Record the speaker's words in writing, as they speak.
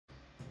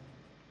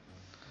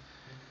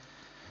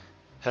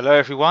Hello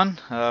everyone,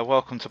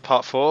 welcome to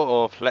part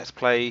 4 of Let's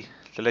Play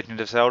The Legend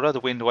of Zelda,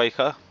 The Wind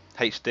Waker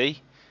HD.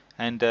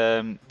 And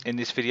in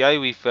this video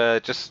we've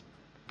just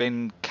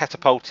been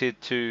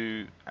catapulted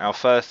to our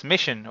first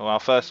mission, or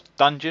our first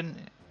dungeon,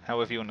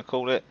 however you want to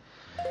call it.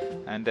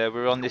 And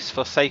we're on this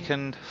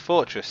forsaken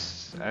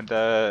fortress, and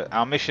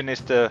our mission is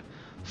to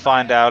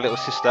find our little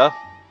sister.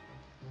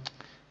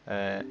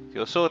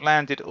 Your sword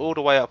landed all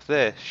the way up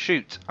there.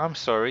 Shoot, I'm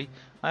sorry,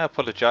 I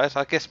apologise,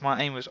 I guess my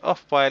aim was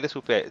off by a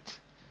little bit.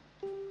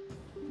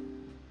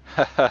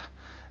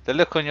 The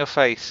look on your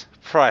face,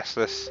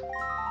 priceless.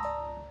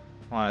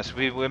 Right, so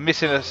we're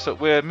missing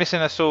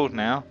a sword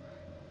now.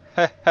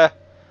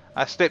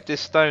 I slipped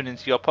this stone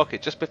into your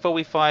pocket just before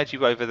we fired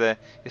you over there.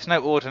 It's no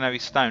ordinary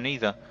stone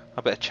either.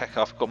 I better check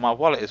I've got my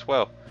wallet as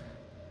well.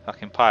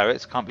 Fucking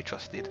pirates can't be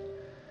trusted.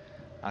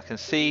 I can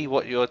see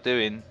what you're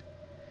doing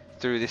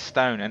through this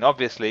stone, and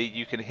obviously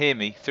you can hear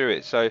me through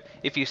it. So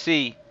if you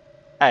see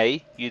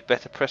A, you'd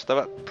better press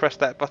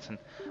that button.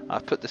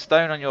 I've put the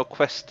stone on your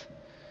quest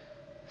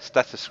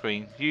status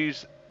screen.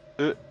 Use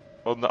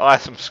on the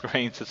item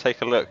screen to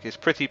take a look. It's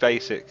pretty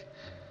basic.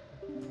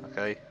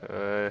 Okay.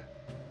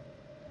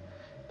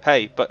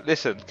 Hey, but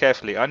listen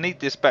carefully. I need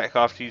this back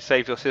after you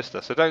save your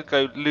sister, so don't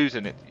go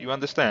losing it. You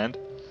understand?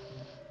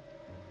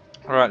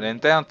 Alright then,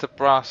 down to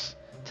brass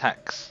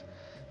tacks.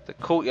 The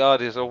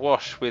courtyard is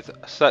awash with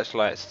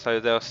searchlights,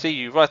 so they'll see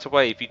you right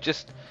away if you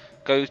just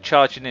go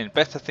charging in.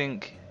 Better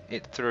think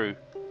it through.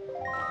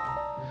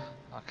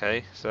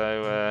 Okay,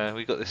 so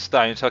we got this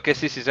stone, so I guess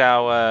this is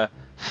our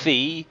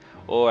fee,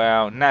 or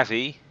our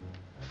navi,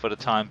 for the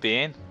time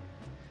being.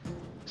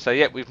 So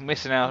yep, we're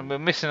missing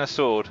a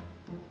sword.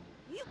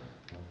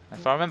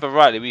 If I remember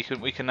rightly,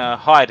 we can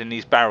hide in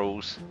these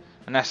barrels,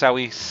 and that's how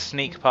we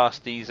sneak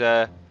past these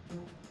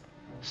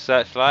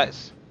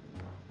searchlights.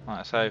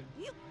 Right, so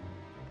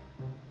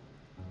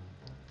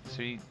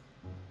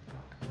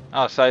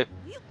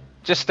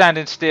just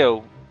standing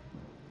still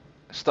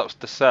stops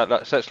the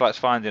searchlights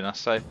finding us.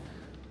 So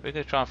we're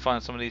going to try and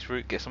find some of these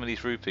get some of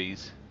these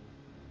rupees.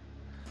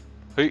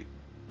 Right,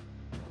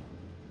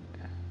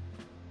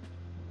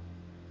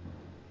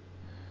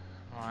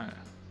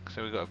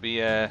 so we've got to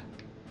be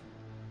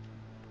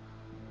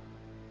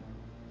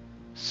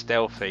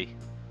stealthy.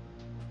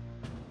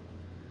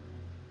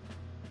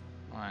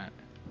 Right.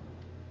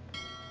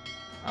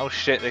 Oh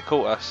shit, they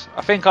caught us.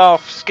 I think I'll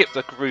skip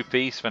the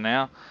rupees for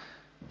now.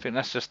 I think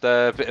that's just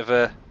a bit of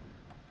a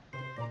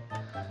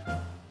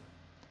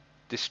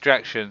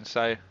distraction.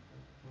 So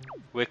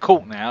we're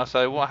caught now,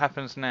 so what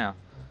happens now?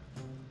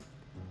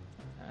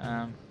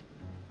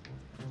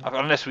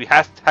 Unless we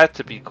had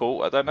to be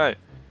caught, I don't know.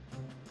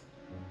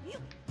 Well,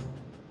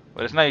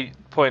 there's no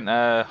point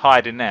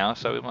hiding now,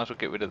 so we might as well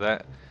get rid of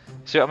that.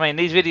 See what I mean?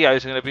 These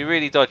videos are going to be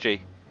really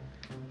dodgy.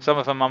 Some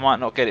of them I might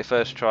not get it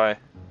first try.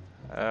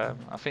 I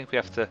think we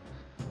have to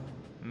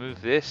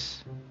move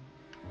this.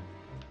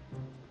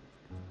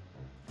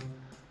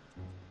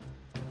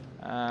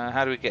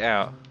 How do we get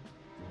out?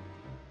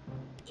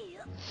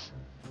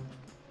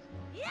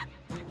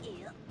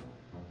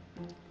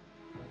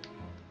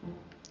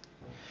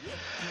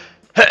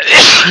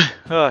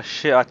 Oh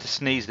shit, I had to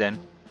sneeze then.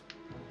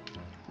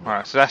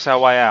 Alright, so that's our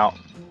way out.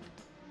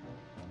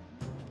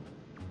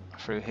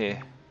 Through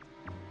here.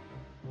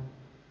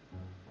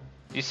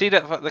 You see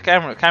that the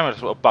camera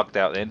sort of bugged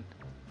out then.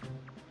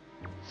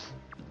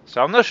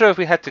 So I'm not sure if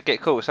we had to get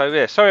caught. So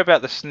yeah, sorry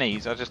about the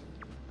sneeze, I just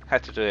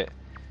had to do it.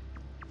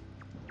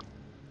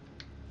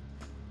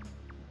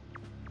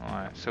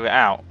 Alright, so we're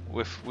out.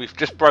 We've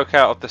just broke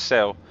out of the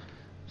cell.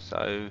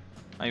 So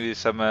maybe there's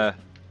some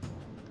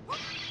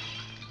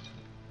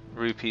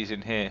rupees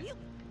in here.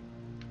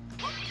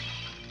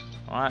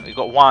 Alright, we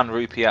got 1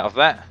 rupee out of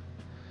that.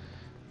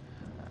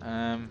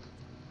 Oh,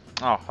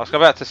 I was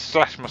about to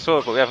slash my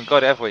sword, but we haven't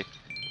got it, have we?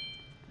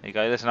 There you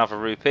go, there's another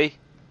rupee.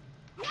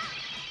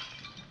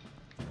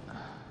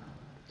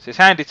 So it's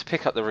handy to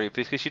pick up the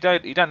rupees because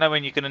you don't know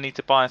when you're going to need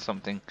to buy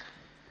something.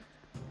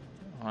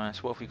 Alright,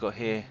 so what have we got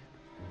here?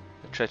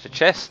 The treasure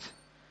chest.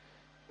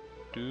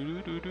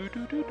 Look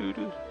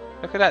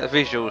at that, the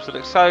visuals, they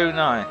look so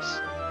nice.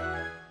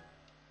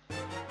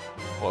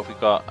 What have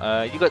we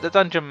got? You got the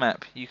dungeon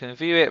map. You can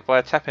view it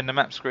by tapping the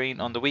map screen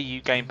on the Wii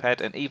U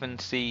gamepad and even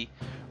see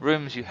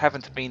rooms you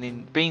haven't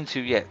been to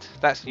yet.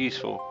 That's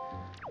useful.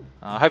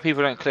 I hope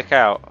people don't click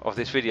out of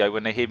this video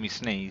when they hear me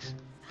sneeze.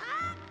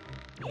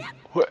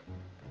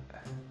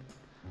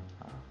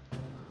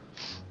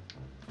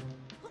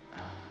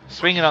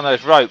 Swinging on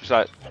those ropes,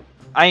 like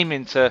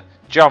aiming to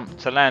jump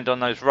to land on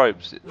those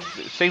ropes. It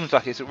seems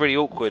like it's really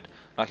awkward,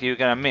 like you're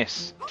going to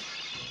miss.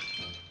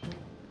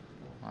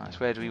 Right, so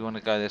where do we want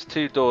to go? There's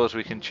 2 doors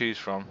we can choose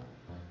from.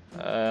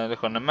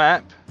 Look on the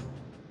map.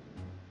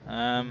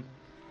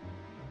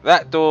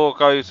 That door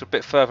goes a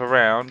bit further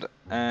round,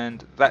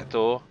 and that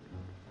door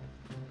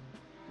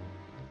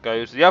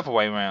goes the other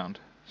way round.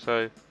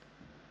 So,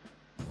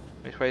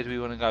 which way do we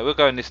want to go? We'll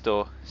go in this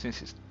door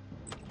since it's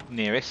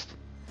nearest.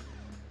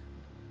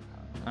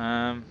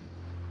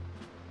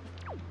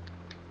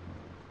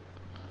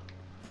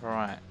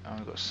 Right, and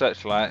we've got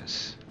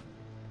searchlights.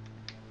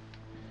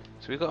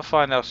 So we've got to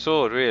find our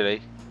sword,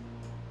 really.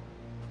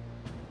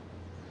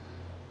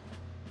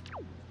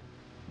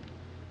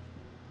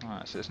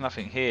 Right, so there's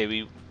nothing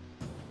here.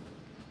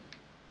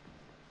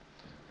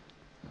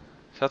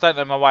 So I don't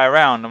know my way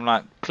around. I'm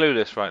like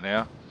clueless right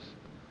now.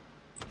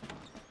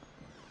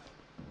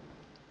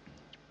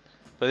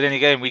 But then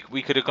again,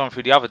 we could have gone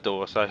through the other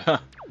door. So hang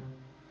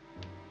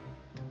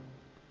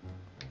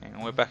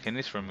on, we're back in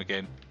this room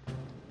again.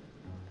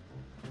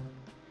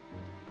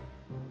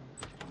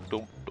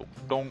 Dong, dong,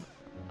 dong.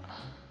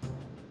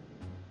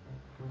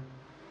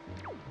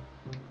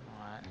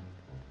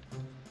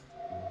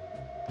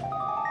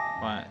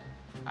 Right.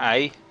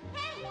 A.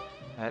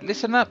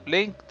 Listen up,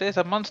 Link. There's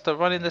a monster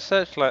running the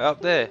searchlight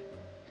up there.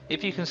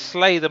 If you can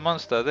slay the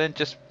monster, then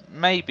just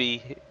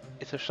maybe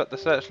it'll shut the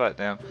searchlight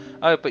down.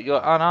 Oh, but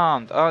you're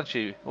unarmed, aren't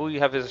you? All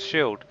you have is a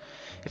shield.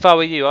 If I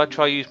were you, I'd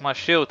try use my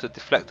shield to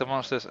deflect the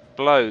monster's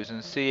blows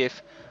and see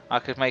if I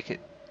could make it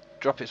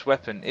drop its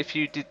weapon. If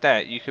you did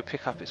that, you could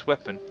pick up its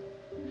weapon.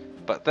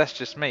 But that's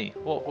just me.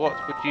 What would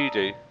you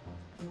do?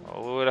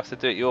 Well, we'll have to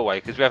do it your way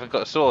because we haven't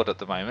got a sword at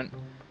the moment.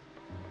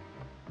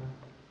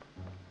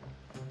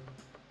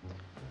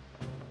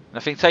 And I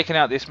think taking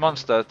out this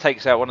monster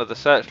takes out one of the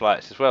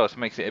searchlights as well, so it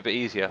makes it a bit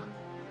easier.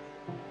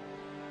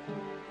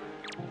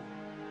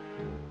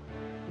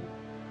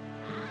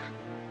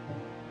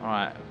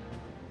 Alright.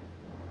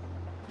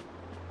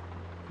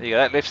 There you go,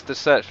 that lifts the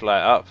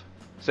searchlight up.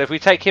 So if we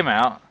take him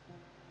out...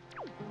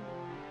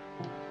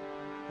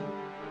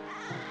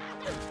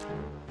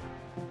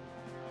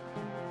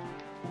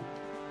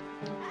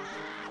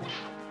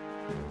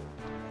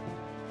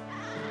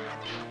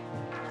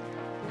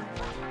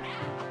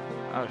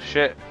 Oh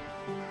shit.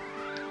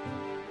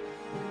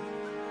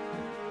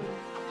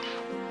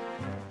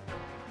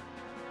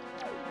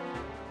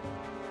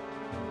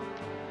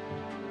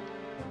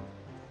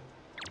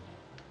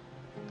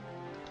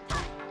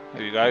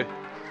 There we go.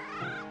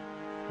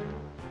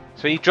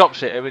 So he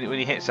drops it when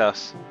he hits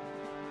us.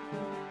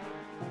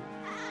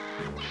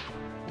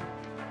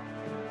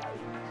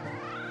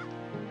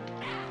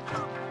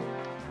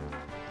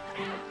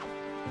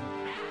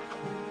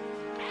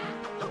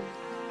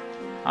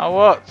 Oh,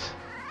 what?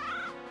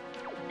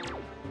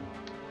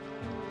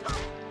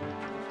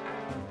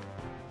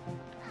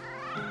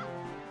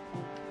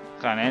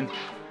 Going in.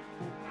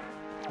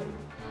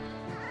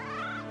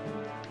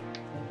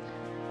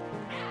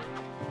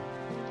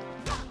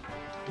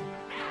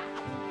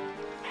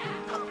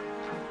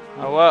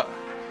 Oh, what?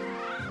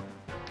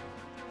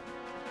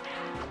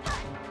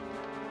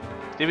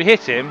 Did we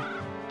hit him?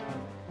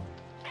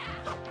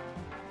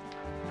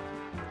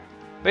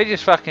 We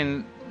just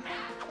fucking...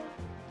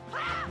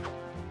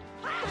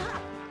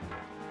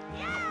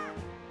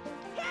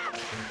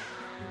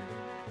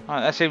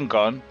 Alright, that's him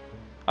gone.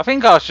 I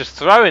think I was just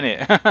throwing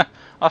it. I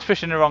was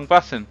pushing the wrong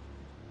button.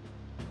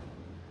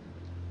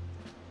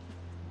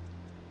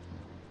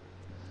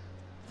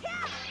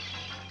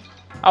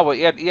 Oh, well,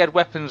 he had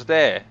weapons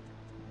there.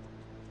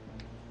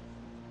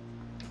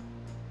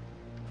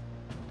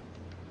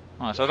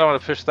 Alright, so I don't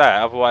want to push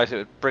that, otherwise it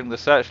would bring the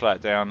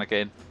searchlight down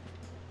again.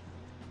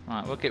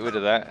 Alright, we'll get rid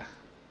of that.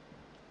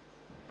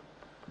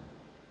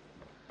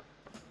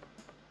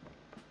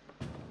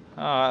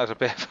 Oh, that was a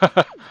bit of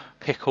a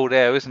pickle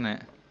there, isn't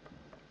it?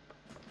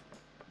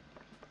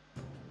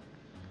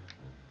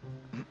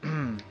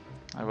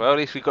 Oh, well, at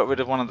least we got rid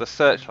of one of the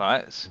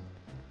searchlights.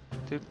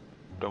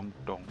 Dong,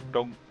 dong,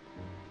 dong.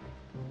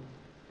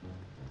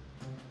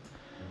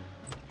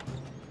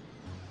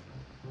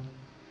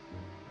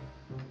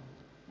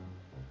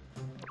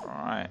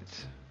 Right,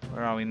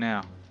 where are we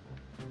now?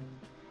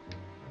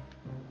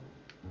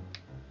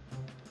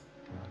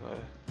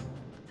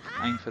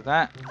 Aim for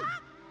that.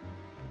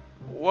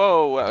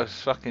 Whoa, that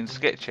was fucking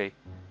sketchy.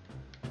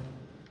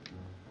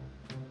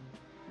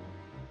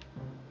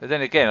 But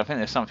then again, I think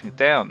there's something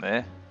down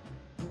there.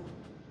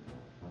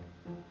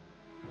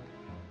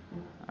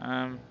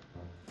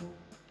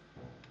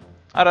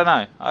 I don't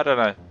know. I don't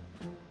know.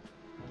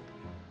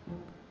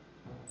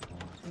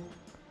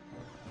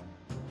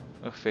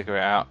 We'll figure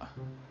it out.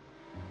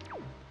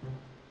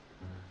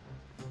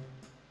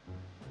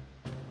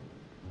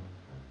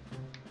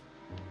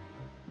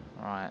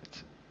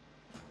 Right.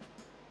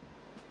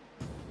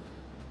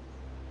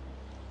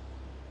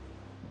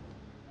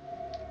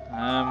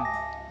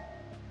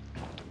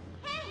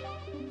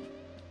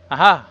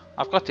 Aha!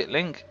 I've got it,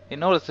 Link.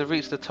 In order to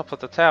reach the top of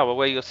the tower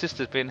where your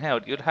sister's being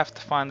held, you'd have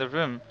to find the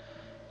room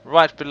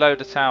right below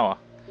the tower.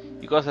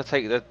 You got to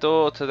take the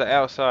door to the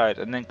outside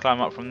and then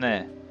climb up from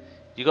there.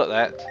 You got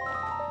that?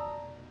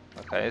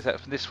 Okay, is that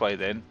from this way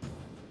then?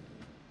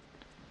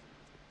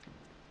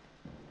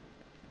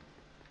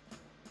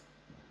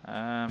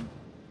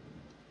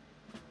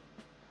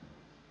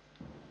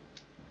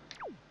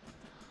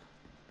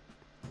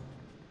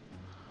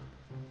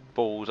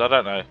 Balls, I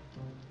don't know.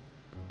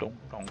 Dong,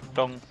 dong,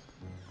 dong.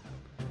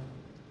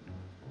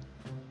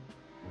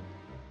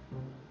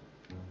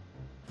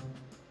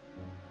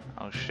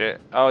 Oh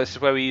shit. Oh, this is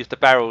where we use the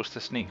barrels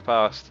to sneak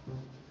past.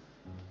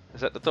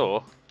 Is that the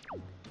door?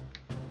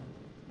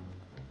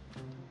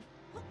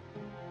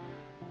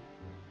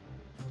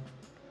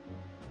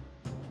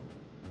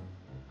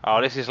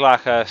 Oh, this is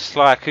like a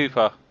Sly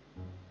Cooper.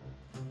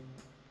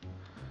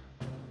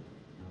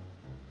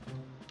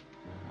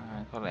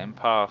 Gotta let him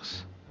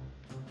pass.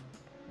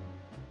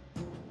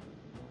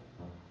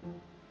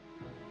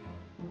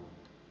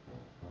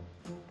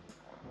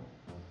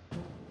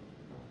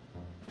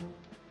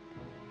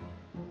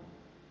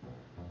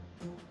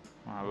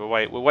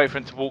 Right, we'll wait for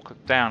him to walk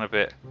down a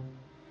bit.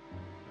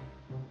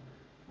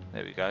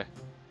 There we go.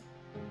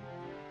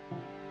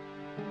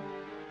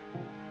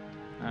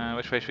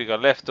 Which way should we go?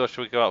 Left or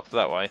should we go up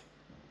that way?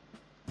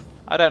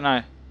 I don't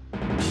know.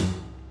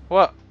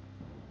 What?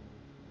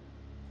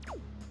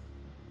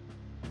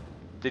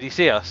 Did he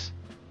see us?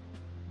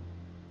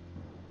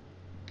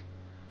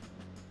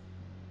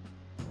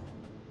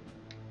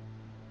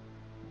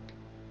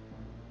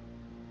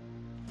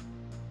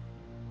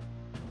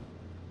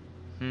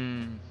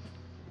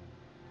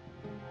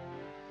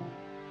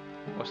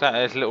 What's that?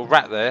 There's a little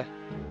rat there.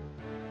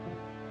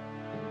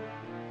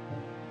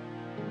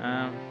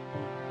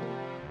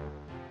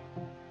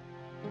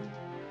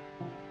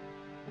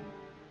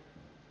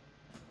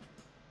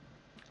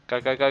 Go,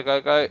 go, go,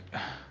 go, go.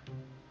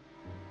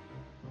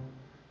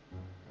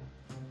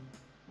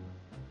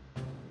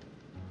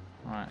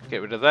 Alright,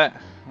 get rid of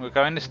that. We'll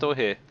go in this door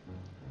here.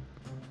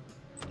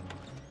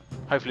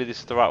 Hopefully this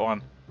is the right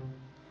one.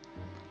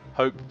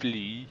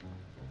 Hopefully.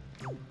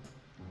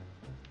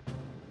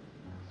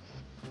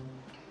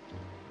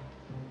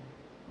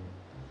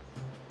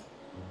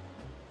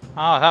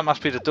 Ah, that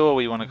must be the door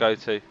we want to go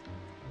to.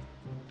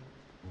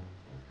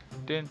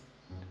 Ding.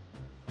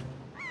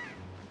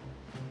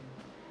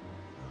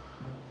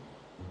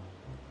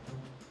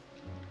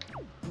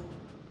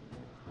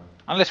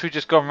 Unless we've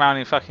just gone round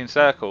in fucking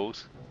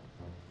circles.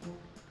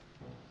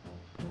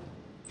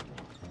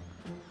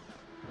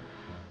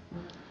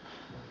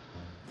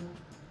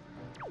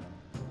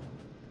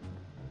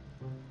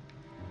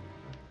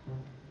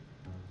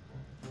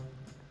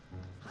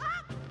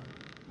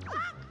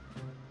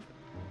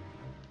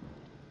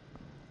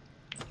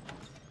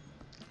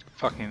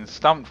 Fucking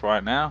stumped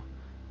right now.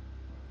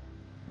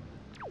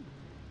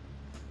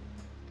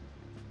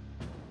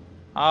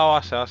 Oh,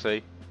 I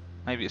see.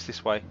 Maybe it's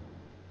this way.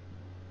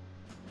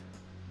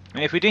 I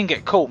mean, if we didn't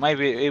get caught,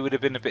 maybe it would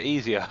have been a bit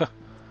easier.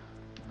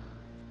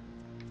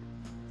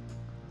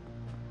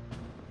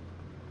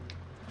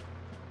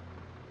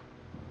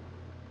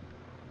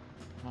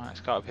 Right, let's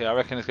go up here. I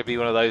reckon it's going to be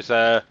one of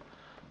those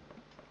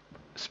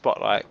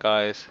spotlight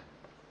guys.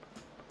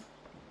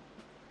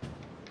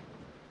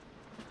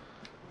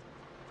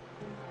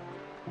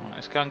 Right,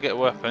 let's go and get a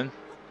weapon.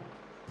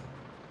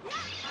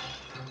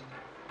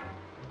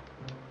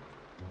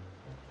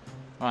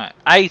 Right,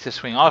 A to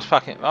swing. I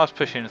was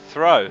pushing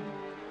throw.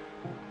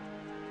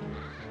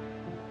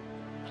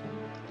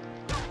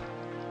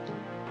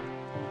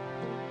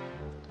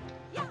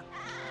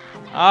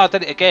 Ah, I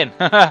did it again.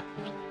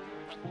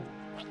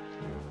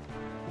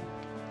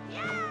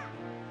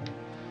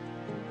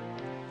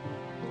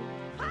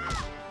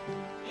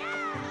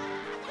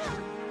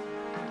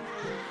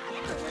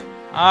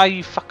 Ah,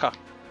 you fucker.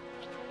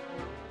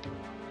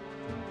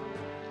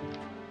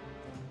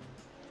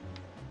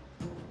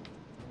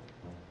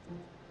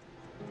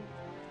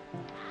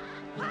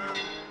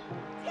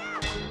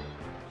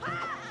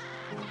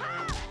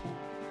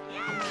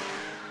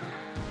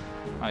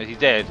 Oh, is he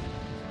dead?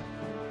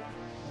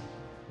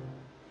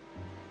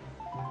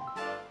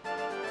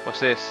 What's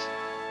this?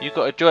 You've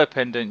got a joy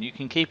pendant. You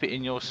can keep it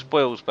in your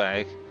spoils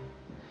bag.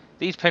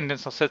 These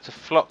pendants are said to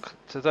flock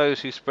to those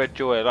who spread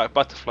joy like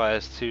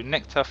butterflies to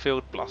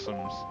nectar-filled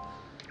blossoms.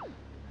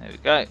 There we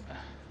go.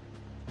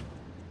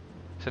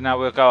 So now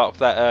we'll go up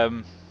that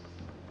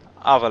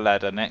other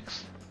ladder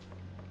next.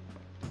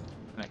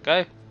 There we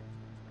go.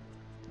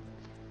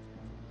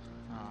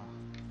 Oh,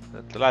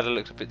 the ladder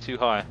looks a bit too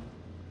high.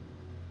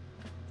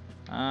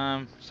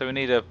 So we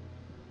need a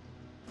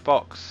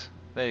box.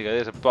 There you go.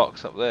 There's a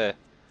box up there.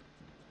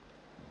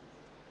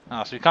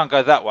 Ah, so we can't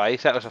go that way,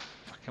 so that was a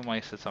fucking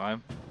waste of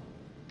time.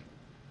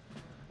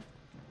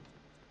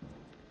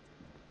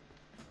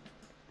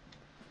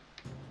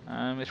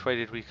 Which way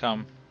did we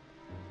come?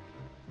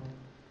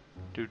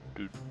 So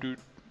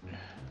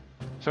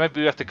maybe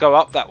we have to go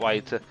up that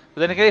way to...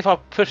 But then again, if I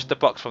push the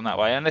box from that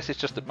way, unless it's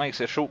just it makes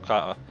it a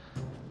shortcut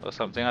or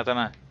something, I don't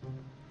know.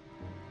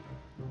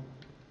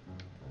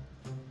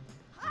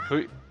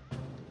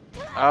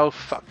 Oh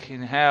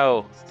fucking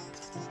hell!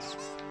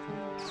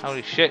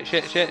 Holy shit!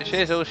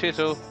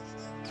 Shizzle!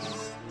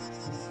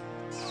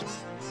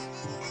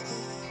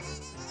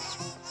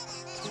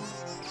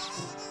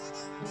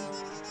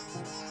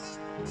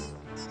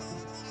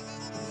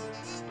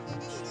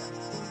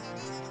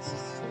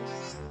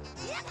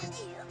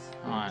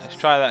 Alright, let's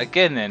try that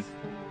again then.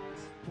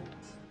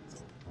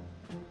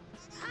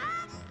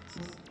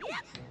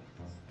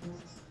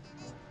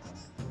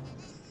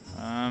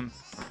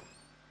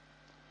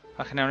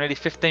 Fucking hell, nearly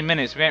 15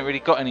 minutes, we ain't really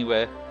got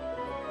anywhere.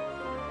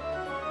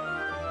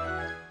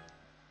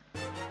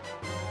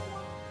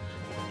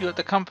 You got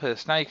the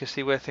compass. Now you can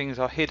see where things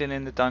are hidden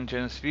in the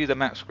dungeons. View the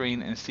map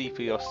screen and see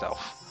for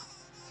yourself.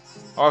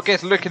 Or I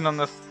guess looking on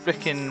the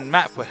freaking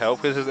map will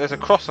help, because there's a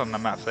cross on the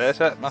map there,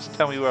 so that must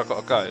tell me where I've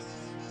got to go.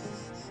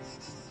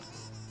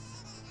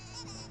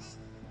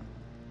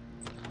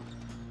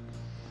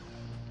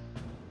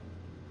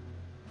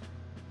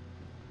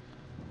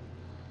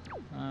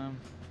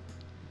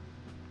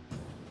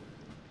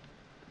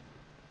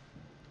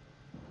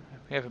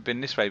 We haven't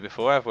been this way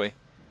before, have we?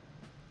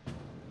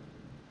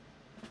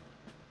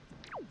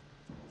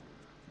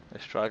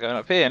 Let's try going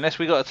up here. Unless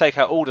we got to take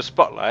out all the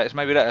spotlights,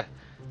 maybe that'll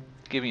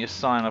give me a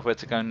sign of where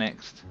to go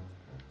next.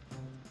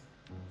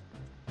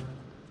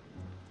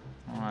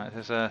 Alright,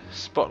 there's a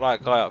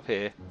spotlight guy up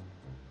here.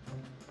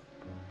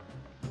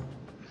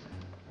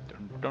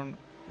 Dun, dun.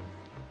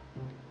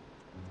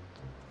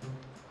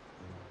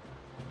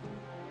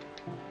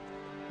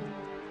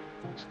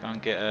 Let's go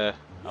and get a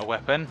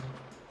weapon.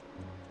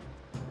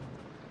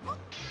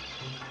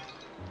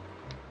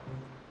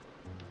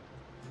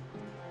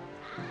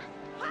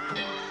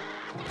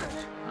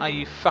 Ah,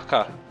 you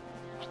fucker.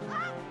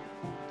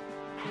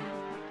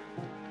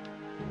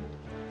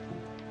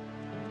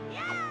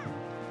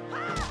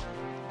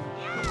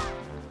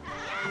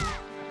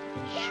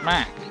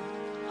 Smack.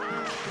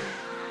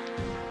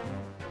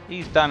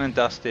 He's done and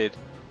dusted.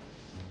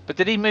 But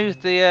did he move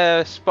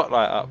the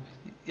spotlight up?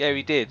 Yeah,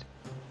 he did.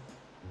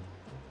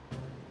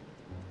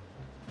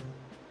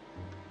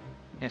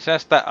 Yes,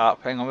 that's that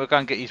up. Hang on, we'll go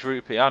and get his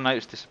rupee. I know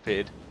it's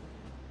disappeared.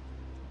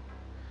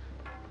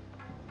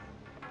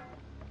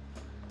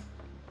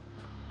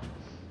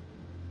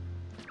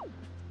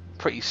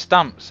 Pretty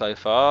stumped so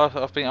far.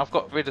 I've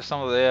got rid of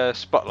some of the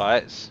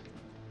spotlights.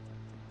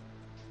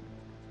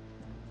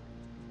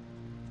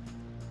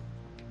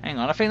 Hang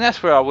on, I think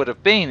that's where I would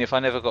have been if I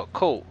never got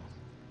caught.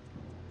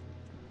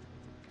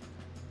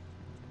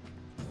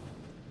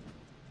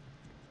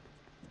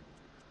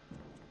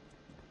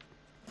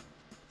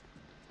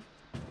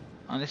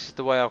 And this is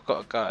the way I've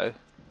got to go.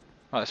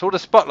 Right, so all the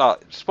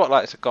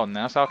spotlights are gone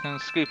now, so I can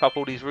scoop up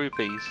all these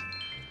rupees.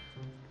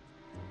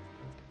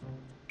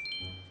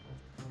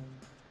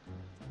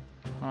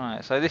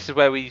 Right, so this is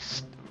where we're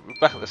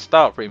back at the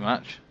start pretty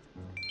much.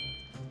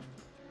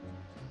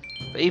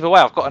 But either way,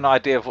 I've got an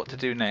idea of what to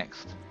do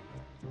next.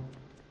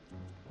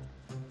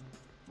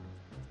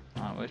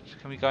 Right,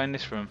 can we go in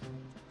this room?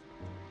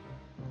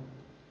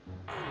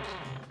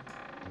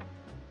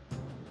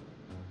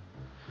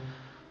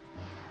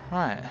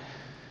 Right.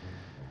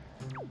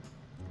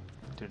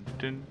 Dun,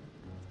 dun.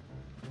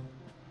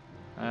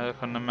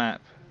 Look on the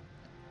map.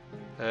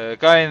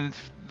 Going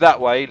that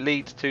way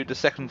leads to the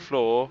second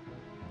floor.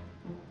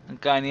 And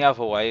going the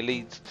other way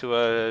leads to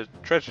a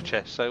treasure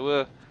chest, so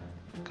we'll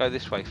go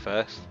this way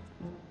first.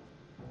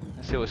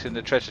 Let's see what's in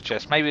the treasure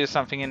chest. Maybe there's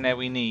something in there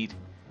we need.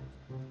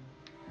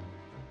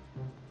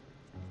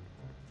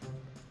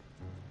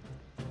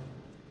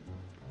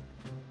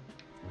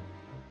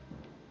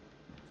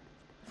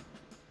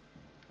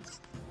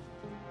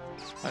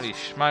 Holy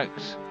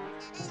smokes.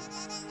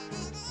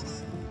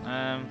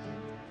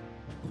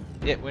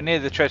 Yeah, we're near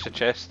the treasure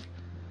chest.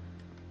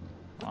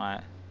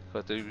 Right,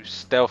 got to do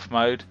stealth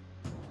mode.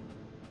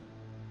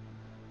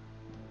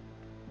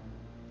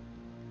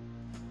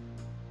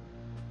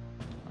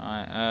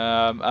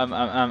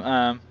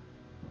 Right,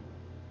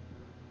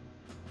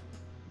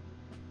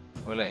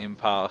 we'll let him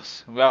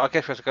pass. Well, I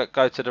guess we have to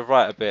go to the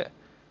right a bit.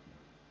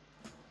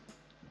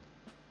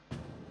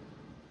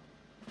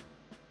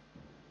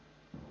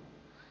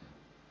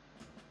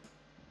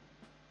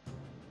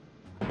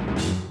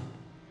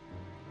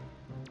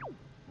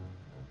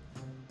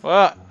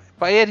 What?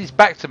 But he had his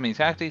back to me,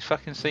 so how did he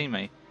fucking see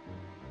me?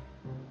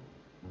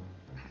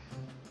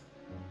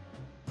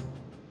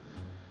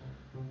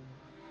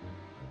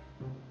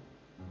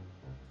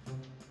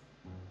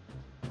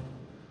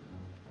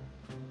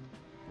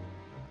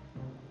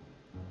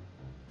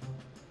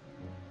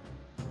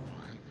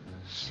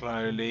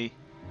 Slowly.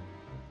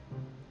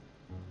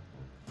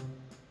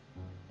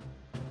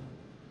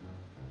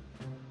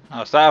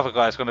 Oh, so the other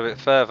guy's gone a bit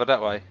further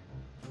that way.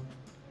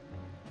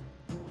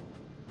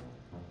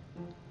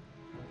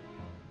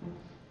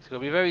 It's got to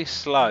be very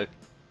slow.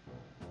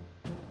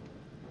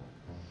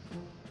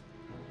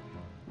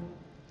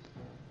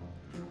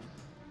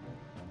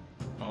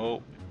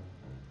 Oh.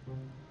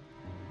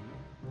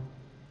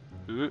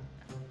 Ooh.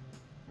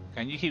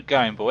 Can you keep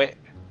going, boy?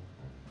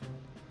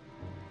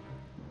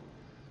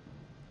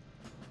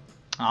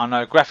 Oh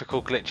no,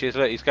 graphical glitches,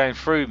 look, he's going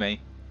through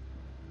me.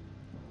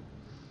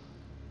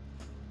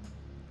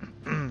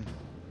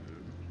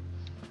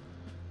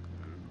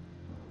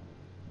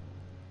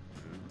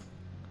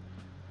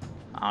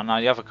 Oh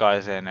no, the other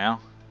guy's there now.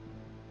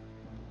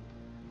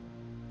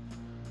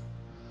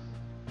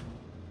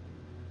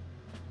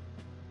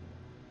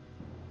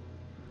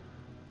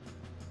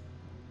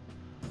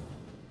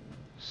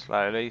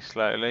 Slowly,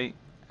 slowly.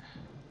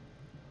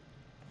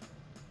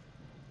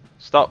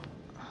 Stop.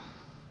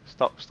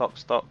 Stop,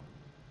 stop.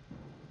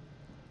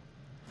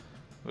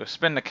 We'll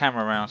spin the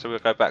camera around so we'll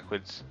go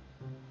backwards.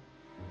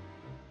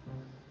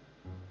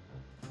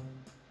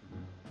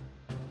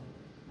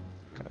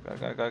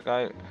 Go, go, go,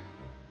 go.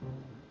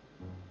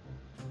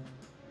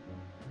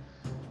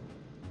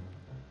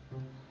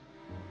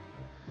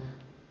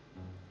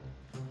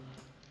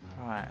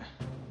 Right.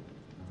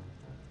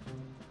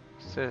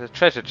 So there's a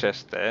treasure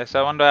chest there,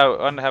 so I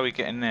wonder how we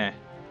get in there.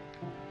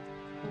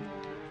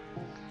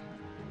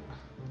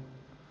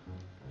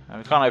 And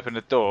we can't open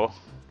the door.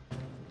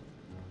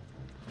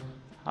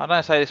 I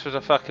don't say this was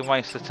a fucking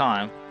waste of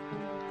time.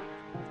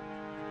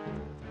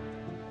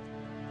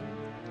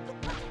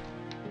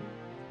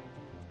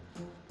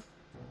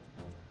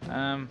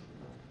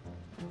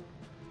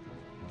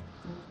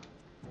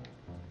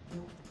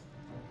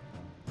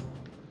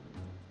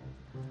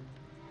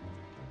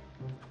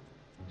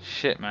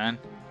 Shit, man.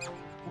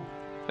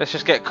 Let's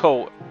just get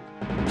caught.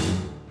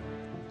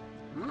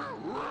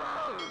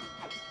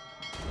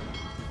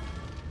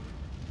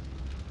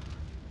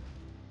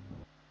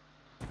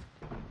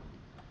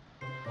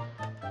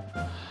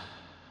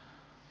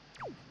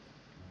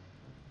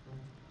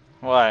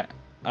 Right.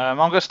 I'm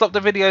going to stop the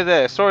video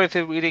there. Sorry if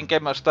we didn't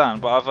get much done,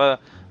 but I've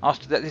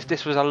asked that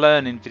this was a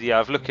learning video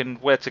of looking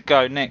where to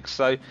go next.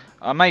 So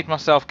I made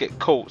myself get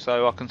caught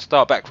so I can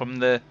start back from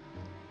the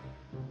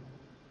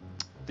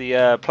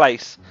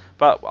place.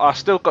 But I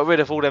still got rid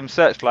of all them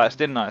searchlights,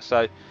 didn't I?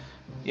 So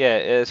yeah,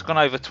 it's gone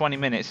over 20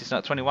 minutes. It's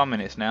not 21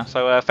 minutes now.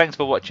 So thanks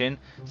for watching.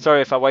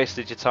 Sorry if I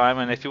wasted your time.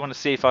 And if you want to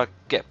see if I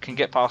can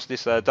get past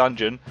this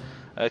dungeon,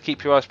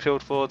 keep your eyes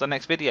peeled for the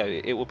next video.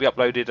 It will be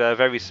uploaded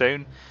very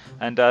soon.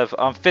 And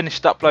I'm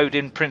finished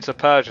uploading Prince of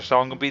Persia, so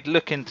I'm going to be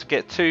looking to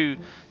get two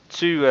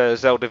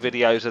Zelda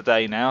videos a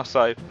day now.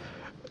 So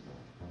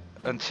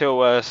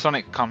until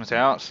Sonic comes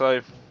out.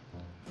 So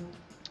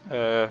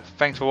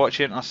thanks for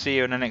watching. I'll see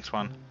you in the next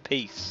one.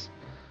 Peace.